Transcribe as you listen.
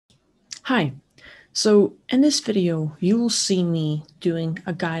Hi. So in this video, you will see me doing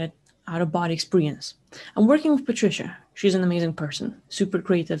a guided out-of-body experience. I'm working with Patricia. She's an amazing person, super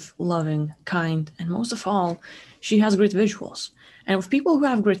creative, loving, kind, and most of all, she has great visuals. And with people who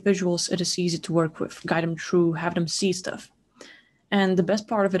have great visuals, it is easy to work with, guide them through, have them see stuff. And the best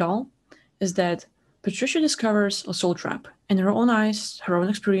part of it all is that Patricia discovers a soul trap in her own eyes, her own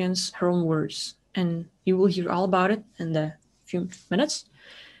experience, her own words. And you will hear all about it in the few minutes.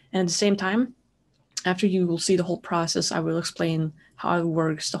 And at the same time, after you will see the whole process, I will explain how it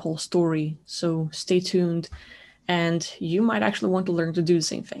works, the whole story. So stay tuned. And you might actually want to learn to do the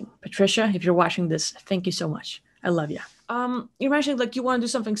same thing. Patricia, if you're watching this, thank you so much. I love you. You mentioned like you want to do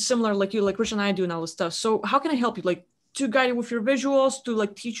something similar, like Rich and I do and all this stuff. So how can I help you? Like to guide you with your visuals, to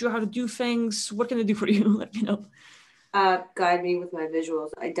like teach you how to do things. What can I do for you? Let me know. Guide me with my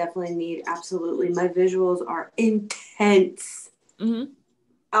visuals. I definitely need absolutely. My visuals are intense. Mm-hmm.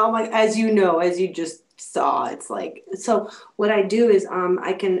 Oh my, as you know, as you just saw, it's like so. What I do is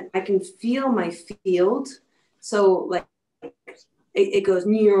I can feel my field. So like it goes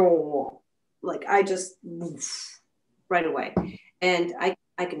like I just right away, and I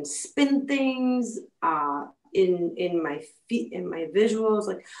can spin things in my feet in my visuals.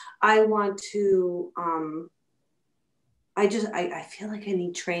 Like I want to I feel like I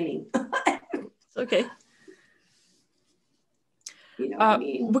need training. It's okay. You know what I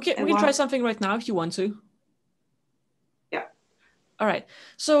mean? We can try something right now if you want to. Yeah. All right.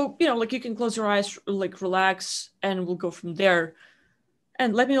 So, like you can close your eyes, like relax, and we'll go from there.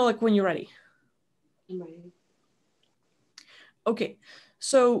 And let me know like when you're ready. I'm ready. Okay.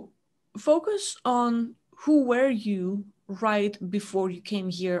 So focus on who were you right before you came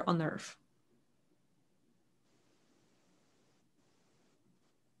here on Earth.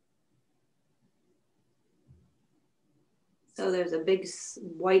 So there's a big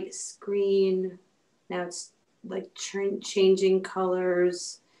white screen. Now it's like changing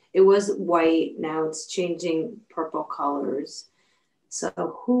colors. It was white. Now it's changing purple colors. So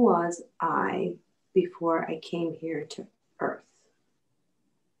who was I before I came here to Earth?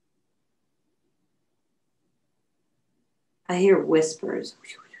 I hear whispers.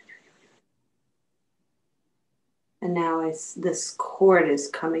 And now this cord is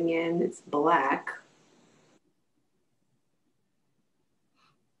coming in. It's black.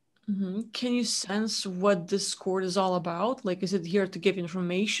 Can you sense what this cord is all about? Like, is it here to give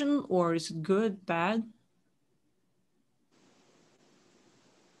information or is it good, bad?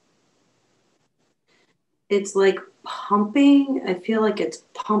 It's like pumping. I feel like it's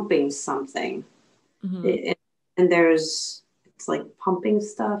pumping something. Mm-hmm. It, and it's like pumping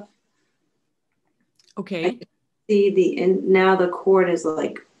stuff. I Okay. can see and now the cord is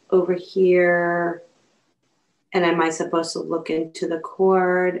like over here. And am I supposed to look into the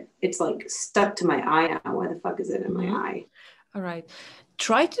cord? It's like stuck to my eye now. Why the fuck is it in my Mm-hmm. eye? All right.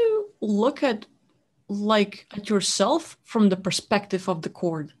 Try to look at yourself from the perspective of the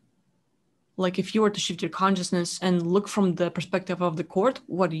cord. Like if you were to shift your consciousness and look from the perspective of the cord,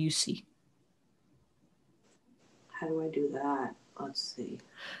 what do you see? How do I do that? Let's see.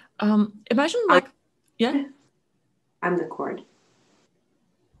 Imagine I, like, yeah, I'm the cord,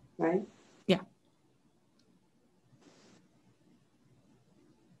 right? yeah.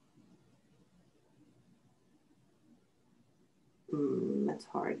 That's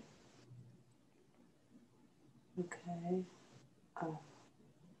hard. Okay.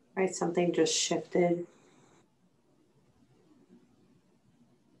 Right, something just shifted.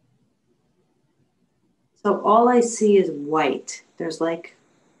 So all I see is white. There's like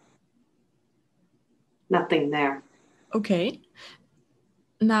nothing there. Okay.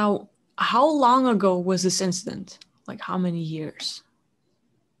 Now, how long ago was this incident? Like how many years?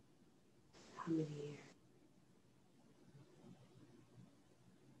 How many years?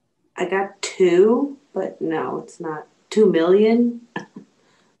 I got two, but no, it's not 2 million.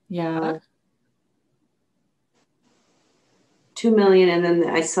 Yeah. Uh, 2 million, and then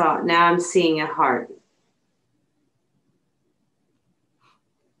I saw. Now I'm seeing a heart.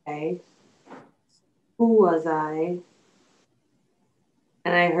 Okay, who was I?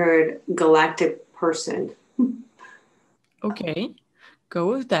 And I heard galactic person. Okay. Go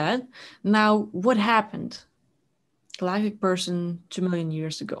with that. Now, what happened? Galactic person 2 million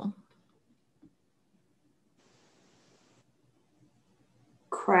years ago.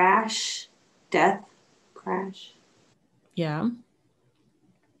 Crash, death, crash. Yeah.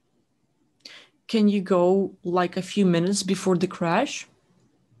 Can you go like a few minutes before the crash?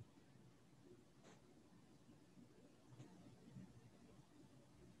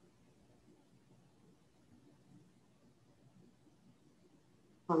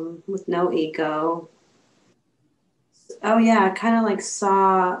 with no ego. Oh yeah, I kind of like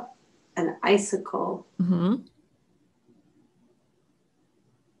saw an icicle. Mm-hmm.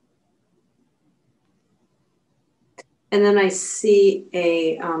 And then I see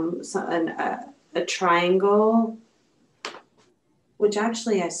a triangle, which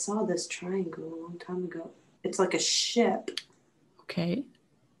actually I saw this triangle a long time ago. It's like a ship. Okay.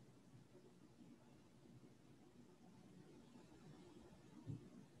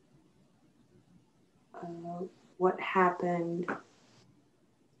 What happened?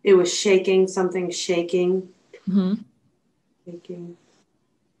 It was shaking, something shaking, Mm-hmm. shaking.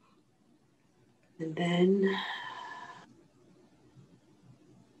 And then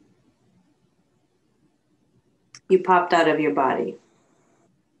you popped out of your body.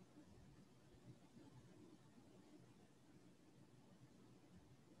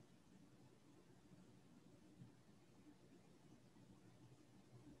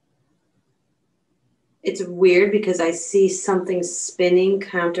 It's weird because I see something spinning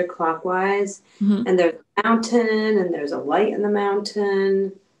counterclockwise, Mm-hmm. and there's a mountain, and there's a light in the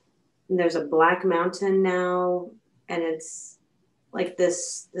mountain, and there's a black mountain now, and it's like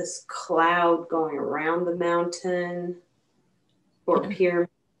this cloud going around the mountain or Yeah. pyramid.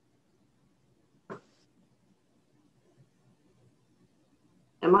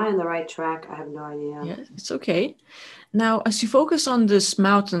 Am I on the right track? I have no idea. Yeah, it's okay. Now, as you focus on this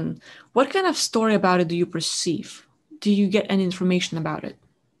mountain, what kind of story about it do you perceive? Do you get any information about it?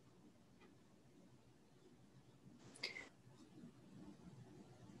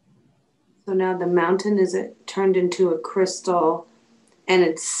 So now the mountain is turned into a crystal and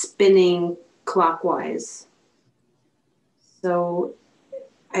it's spinning clockwise. So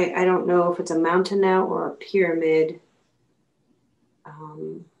I don't know if it's a mountain now or a pyramid.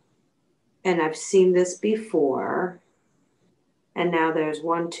 And I've seen this before. And now there's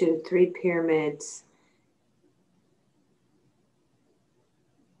 1, 2, 3 pyramids.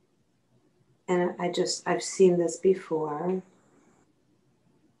 And I've seen this before.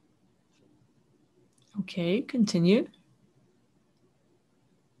 Okay, continue.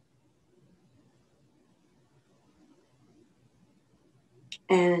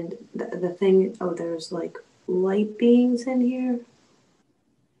 And the thing, oh, there's like light beings in here.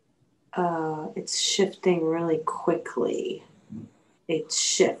 It's shifting really quickly. It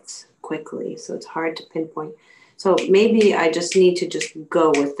shifts quickly, so it's hard to pinpoint. So maybe I just need to just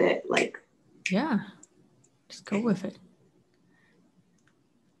go with it. Like, Yeah, just go with it.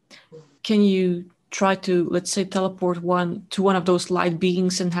 Can you try to, let's say, teleport one of those light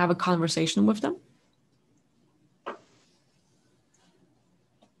beings and have a conversation with them?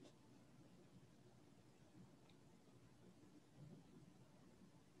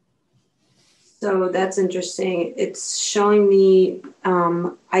 so that's interesting. It's showing me,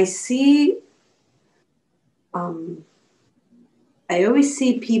 I see, I always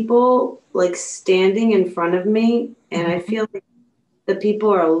see people like standing in front of me, and I Mm-hmm. feel like the people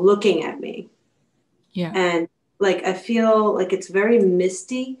are looking at me. Yeah. And like I feel like it's very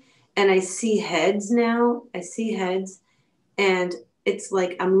misty, and I see heads now. I see heads, and it's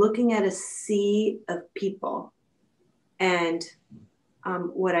like I'm looking at a sea of people. And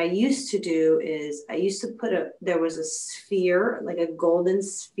what I used to do is I used to there was a sphere, like a golden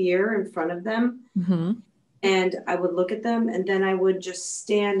sphere in front of them. Mm-hmm. And I would look at them, and then I would just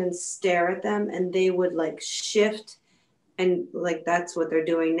stand and stare at them, and they would like shift. And like that's what they're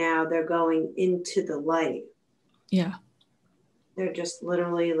doing now. They're going into the light. Yeah. They're just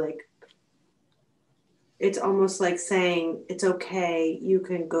literally like, it's almost like saying, it's okay, you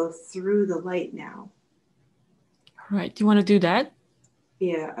can go through the light now. All right. Do you want to do that?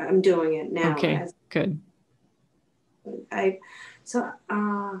 Yeah, I'm doing it now. Okay, As good. I, so,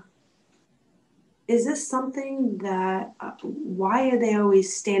 is this something that, why are they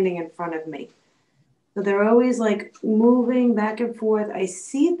always standing in front of me? So they're always like moving back and forth. I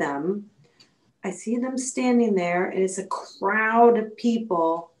see them standing there, and it's a crowd of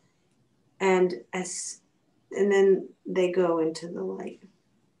people. And and then they go into the light.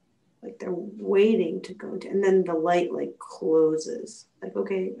 Like they're waiting to go into, and then the light like closes. Like,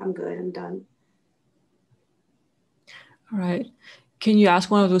 okay, I'm good, I'm done. All right. Can you ask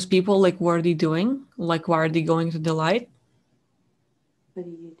one of those people, like, what are they doing? Like, why are they going to the light? What are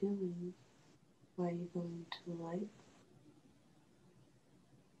you doing? Why are you going to the light?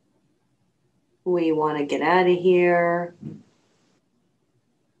 We want to get out of here.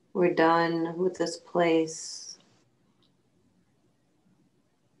 We're done with this place.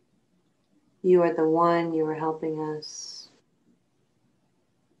 You are the one, you are helping us.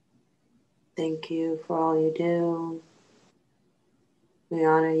 Thank you for all you do. We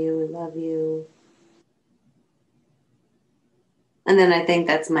honor you. We love you. And then I think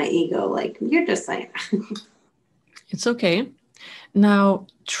that's my ego. Like, you're just saying. It's okay. Now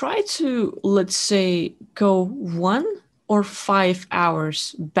try to, let's say, go 1 or 5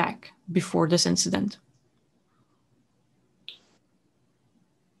 hours back before this incident.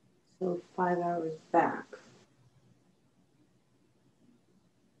 So 5 hours back.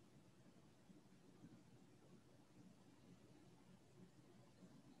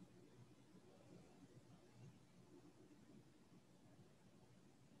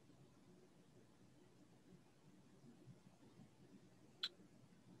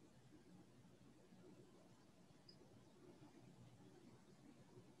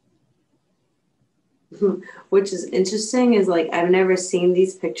 Which is interesting is like I've never seen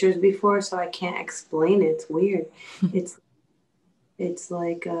these pictures before, so I can't explain it. It's weird. It's it's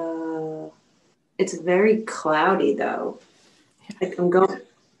like it's very cloudy though. Like I'm going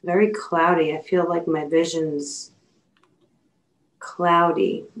very cloudy. I feel like my vision's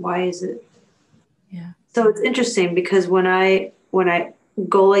cloudy. Why is it? Yeah. So it's interesting because when I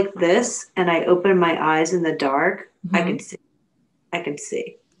go like this and I open my eyes in the dark, I can see. I can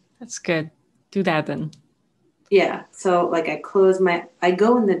see. That's good. Do that then. Yeah. So like I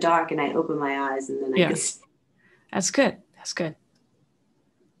go in the dark and I open my eyes and then I can see. That's good. That's good.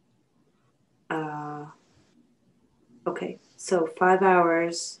 Okay. So 5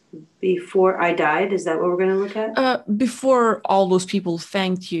 hours before I died, is that what we're going to look at? Before all those people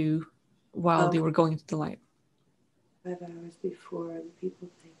thanked you while they were going to the light. 5 hours before the people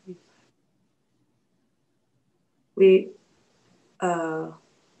thank me.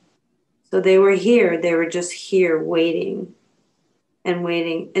 So they were here. They were just here waiting and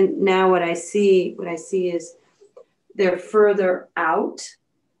waiting. And now what I see is they're further out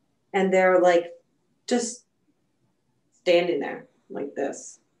and they're like just standing there like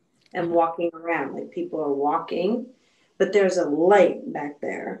this and walking around like people are walking, but there's a light back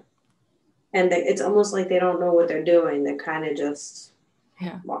there. And it's almost like they don't know what they're doing. They're kind of just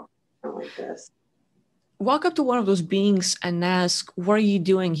walking around like this. Walk up to one of those beings and ask, what are you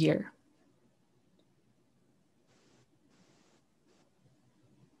doing here?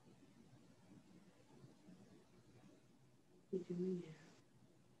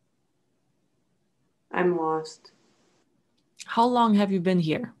 I'm lost. How long have you been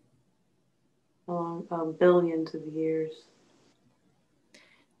here? Billions of years.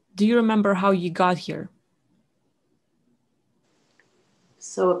 Do you remember how you got here?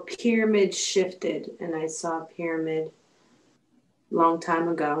 So a pyramid shifted and I saw a pyramid long time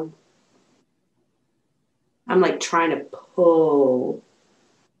ago. I'm like trying to pull.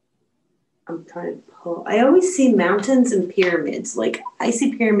 I always see mountains and pyramids. Like I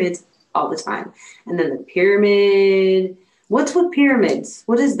see pyramids all the time. And then the pyramid. What's with pyramids?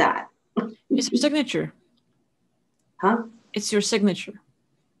 What is that? It's your signature. Huh? It's your signature.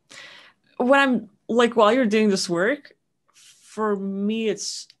 When I'm like, while you're doing this work, for me,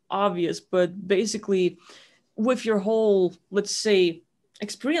 it's obvious, but basically with your whole, let's say,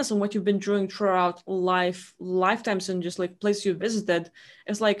 experience and what you've been doing throughout lifetimes and just like places you visited,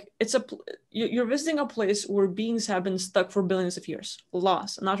 it's like you're visiting a place where beings have been stuck for billions of years,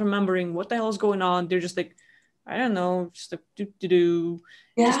 lost, not remembering what the hell is going on. They're just like, I don't know, just like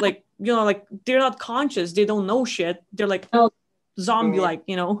just like, like they're not conscious, they don't know shit, they're like zombie like,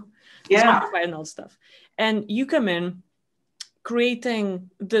 zombified and all stuff. And you come in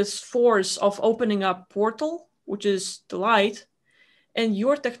creating this force of opening up portal, which is the light. And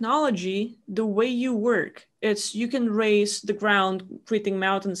your technology, the way you work, it's you can raise the ground, creating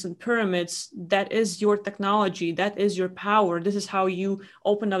mountains and pyramids. That is your technology. That is your power. This is how you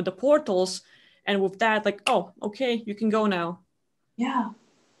open up the portals. And with that, like, oh, okay, you can go now. Yeah.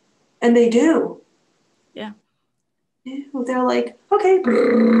 And they do. Yeah. They're like, okay,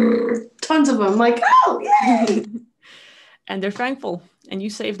 tons of them. Like, oh, yay. And they're thankful. And you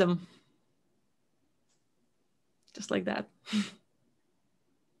save them. Just like that.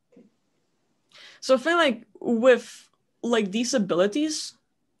 So I feel like with like these abilities,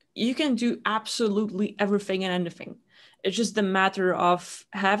 you can do absolutely everything and anything. It's just the matter of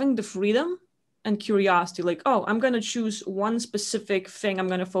having the freedom and curiosity. Like, oh, I'm going to choose one specific thing I'm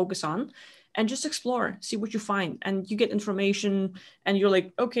going to focus on and just explore, see what you find. And you get information and you're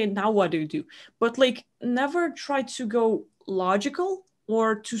like, okay, now what do you do? But like, never try to go logical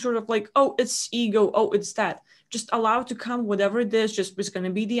or to sort of like, oh, it's ego. Oh, it's that. Just allow it to come, whatever it is, just it's going to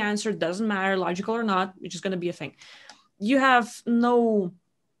be the answer. Doesn't matter, logical or not. It's just going to be a thing. You have no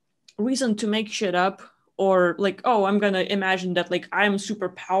reason to make shit up or like, oh, I'm going to imagine that like I'm super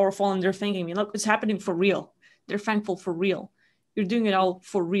powerful and they're thanking me. Look, it's happening for real. They're thankful for real. You're doing it all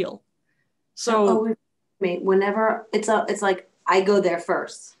for real. That So always me. Whenever it's like I go there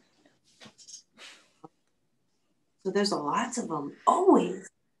first. So there's lots of them. Always.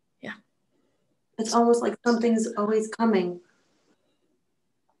 yeah, It's almost like something's always coming.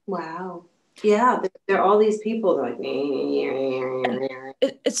 Wow. Yeah, there are all these people that are and like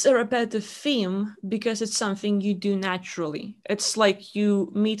it's a repetitive theme because it's something you do naturally. It's like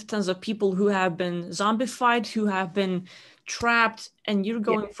you meet tons of people who have been zombified, who have been trapped, and you're yeah.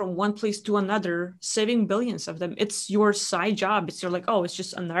 going from one place to another, saving billions of them. It's your side job. It's you're like, oh, it's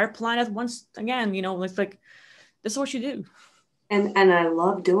just another planet once again, it's like this is what you do. And I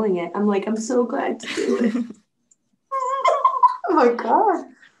love doing it. I'm like, I'm so glad to do it. Oh my God.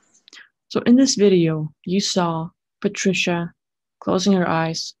 So in this video, you saw Patricia closing her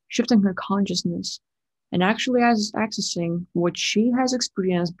eyes, shifting her consciousness, and actually accessing what she has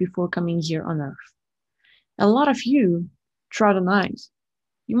experienced before coming here on Earth. A lot of you try the night.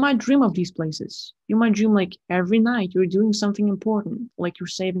 You might dream of these places. You might dream like every night you're doing something important, like you're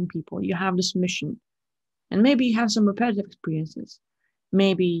saving people, you have this mission. And maybe you have some repetitive experiences.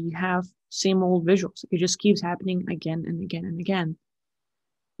 Maybe you have same old visuals. It just keeps happening again and again and again.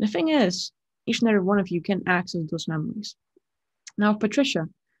 The thing is, each and every one of you can access those memories. Now, Patricia,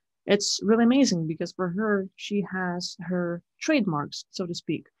 it's really amazing because for her, she has her trademarks, so to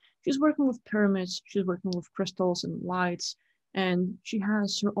speak. She's working with pyramids, she's working with crystals and lights, and she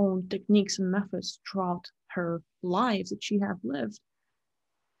has her own techniques and methods throughout her life that she have lived.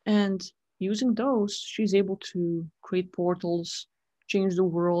 And using those, she's able to create portals, change the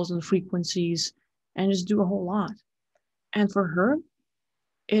worlds and frequencies, and just do a whole lot. And for her,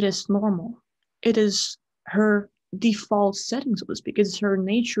 it is normal. It is her default setting, so to speak. It's her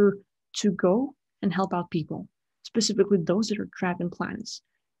nature to go and help out people, specifically those that are trapped in planets.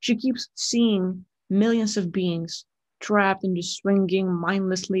 She keeps seeing millions of beings trapped and just swinging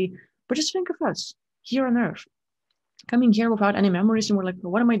mindlessly. But just think of us here on Earth, coming here without any memories, and we're like,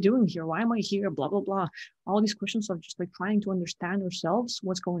 what am I doing here? Why am I here? Blah, blah, blah. All these questions of just like trying to understand ourselves,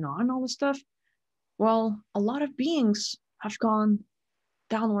 what's going on, all this stuff. Well, a lot of beings have gone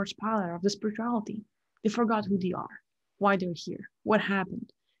downward spiral of the spirituality. They forgot who they are, why they're here, what happened.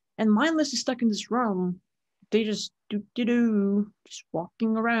 And mindlessly stuck in this realm, they just do, just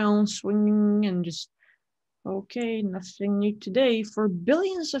walking around, swinging, and just, okay, nothing new today for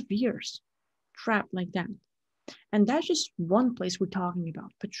billions of years, trapped like that. And that's just one place we're talking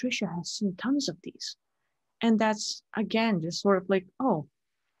about. Patricia has seen tons of these. And that's, again, just sort of like, oh,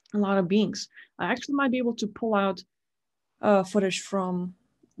 a lot of beings. I actually might be able to pull out footage from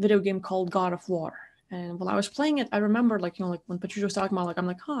video game called God of War. And while I was playing it, I remember like when Patricia was talking about I'm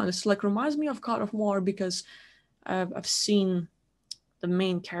like, this like reminds me of God of War because I've seen the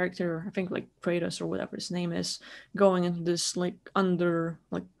main character, I think like Kratos or whatever his name is, going into this like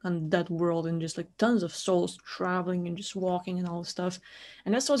undead world and just like tons of souls traveling and just walking and all this stuff.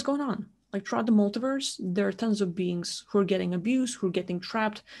 And that's what's going on. Like throughout the multiverse, there are tons of beings who are getting abused, who are getting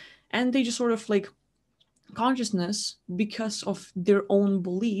trapped, and they just sort of like consciousness because of their own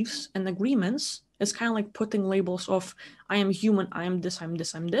beliefs and agreements. It's kind of like putting labels of I am human, I am this, I'm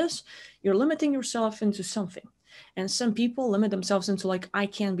this, I'm this. You're limiting yourself into something. And some people limit themselves into like I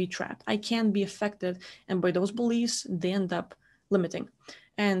can be trapped, I can be affected, and by those beliefs they end up limiting.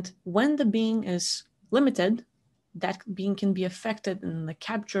 And when the being is limited, that being can be affected and like,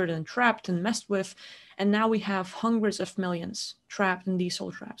 captured and trapped and messed with, and now we have hundreds of millions trapped in these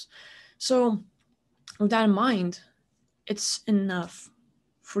soul traps. So with that in mind, it's enough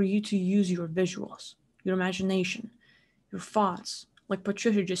for you to use your visuals, your imagination, your thoughts. Like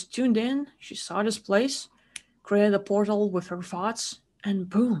Patricia just tuned in, she saw this place, created a portal with her thoughts, and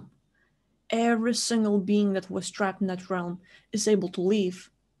boom, every single being that was trapped in that realm is able to leave.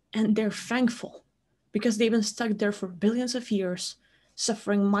 And they're thankful because they've been stuck there for billions of years,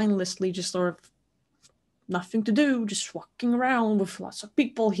 suffering mindlessly, just sort of nothing to do, just walking around with lots of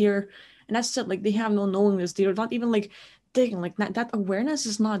people here. And that's it, like they have no knowingness. They're not even like thinking, like that awareness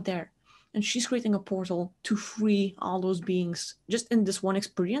is not there. And she's creating a portal to free all those beings just in this one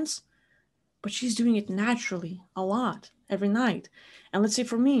experience. But she's doing it naturally a lot every night. And let's say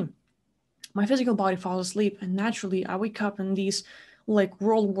for me, my physical body falls asleep and naturally I wake up in these like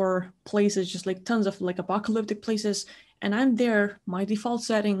world war places, just like tons of like apocalyptic places, and I'm there. My default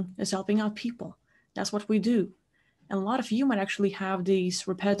setting is helping out people. That's what we do. And a lot of you might actually have these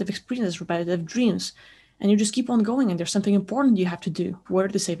repetitive experiences, repetitive dreams, and you just keep on going and there's something important you have to do, whether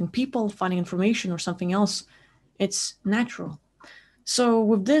it's saving people, finding information, or something else. It's natural. So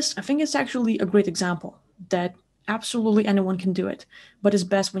with this, I think it's actually a great example that absolutely anyone can do it, but it's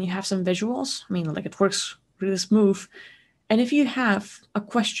best when you have some visuals. I mean, like it works really smooth, And if you have a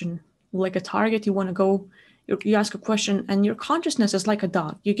question, like a target you want to go, you ask a question, and your consciousness is like a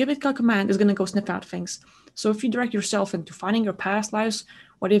dog. You give it a command, it's going to go sniff out things. So if you direct yourself into finding your past lives,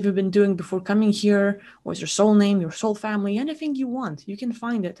 what have you been doing before coming here, what's your soul name, your soul family, anything you want, you can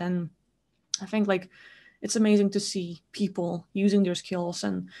find it. And I think like it's amazing to see people using their skills.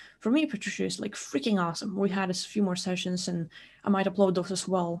 And for me, Patricia is like freaking awesome. We had a few more sessions and I might upload those as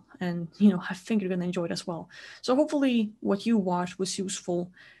well. And, I think you're going to enjoy it as well. So hopefully what you watched was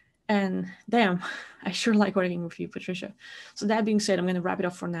useful. And damn, I sure like working with you, Patricia. So that being said, I'm going to wrap it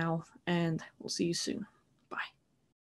up for now and we'll see you soon.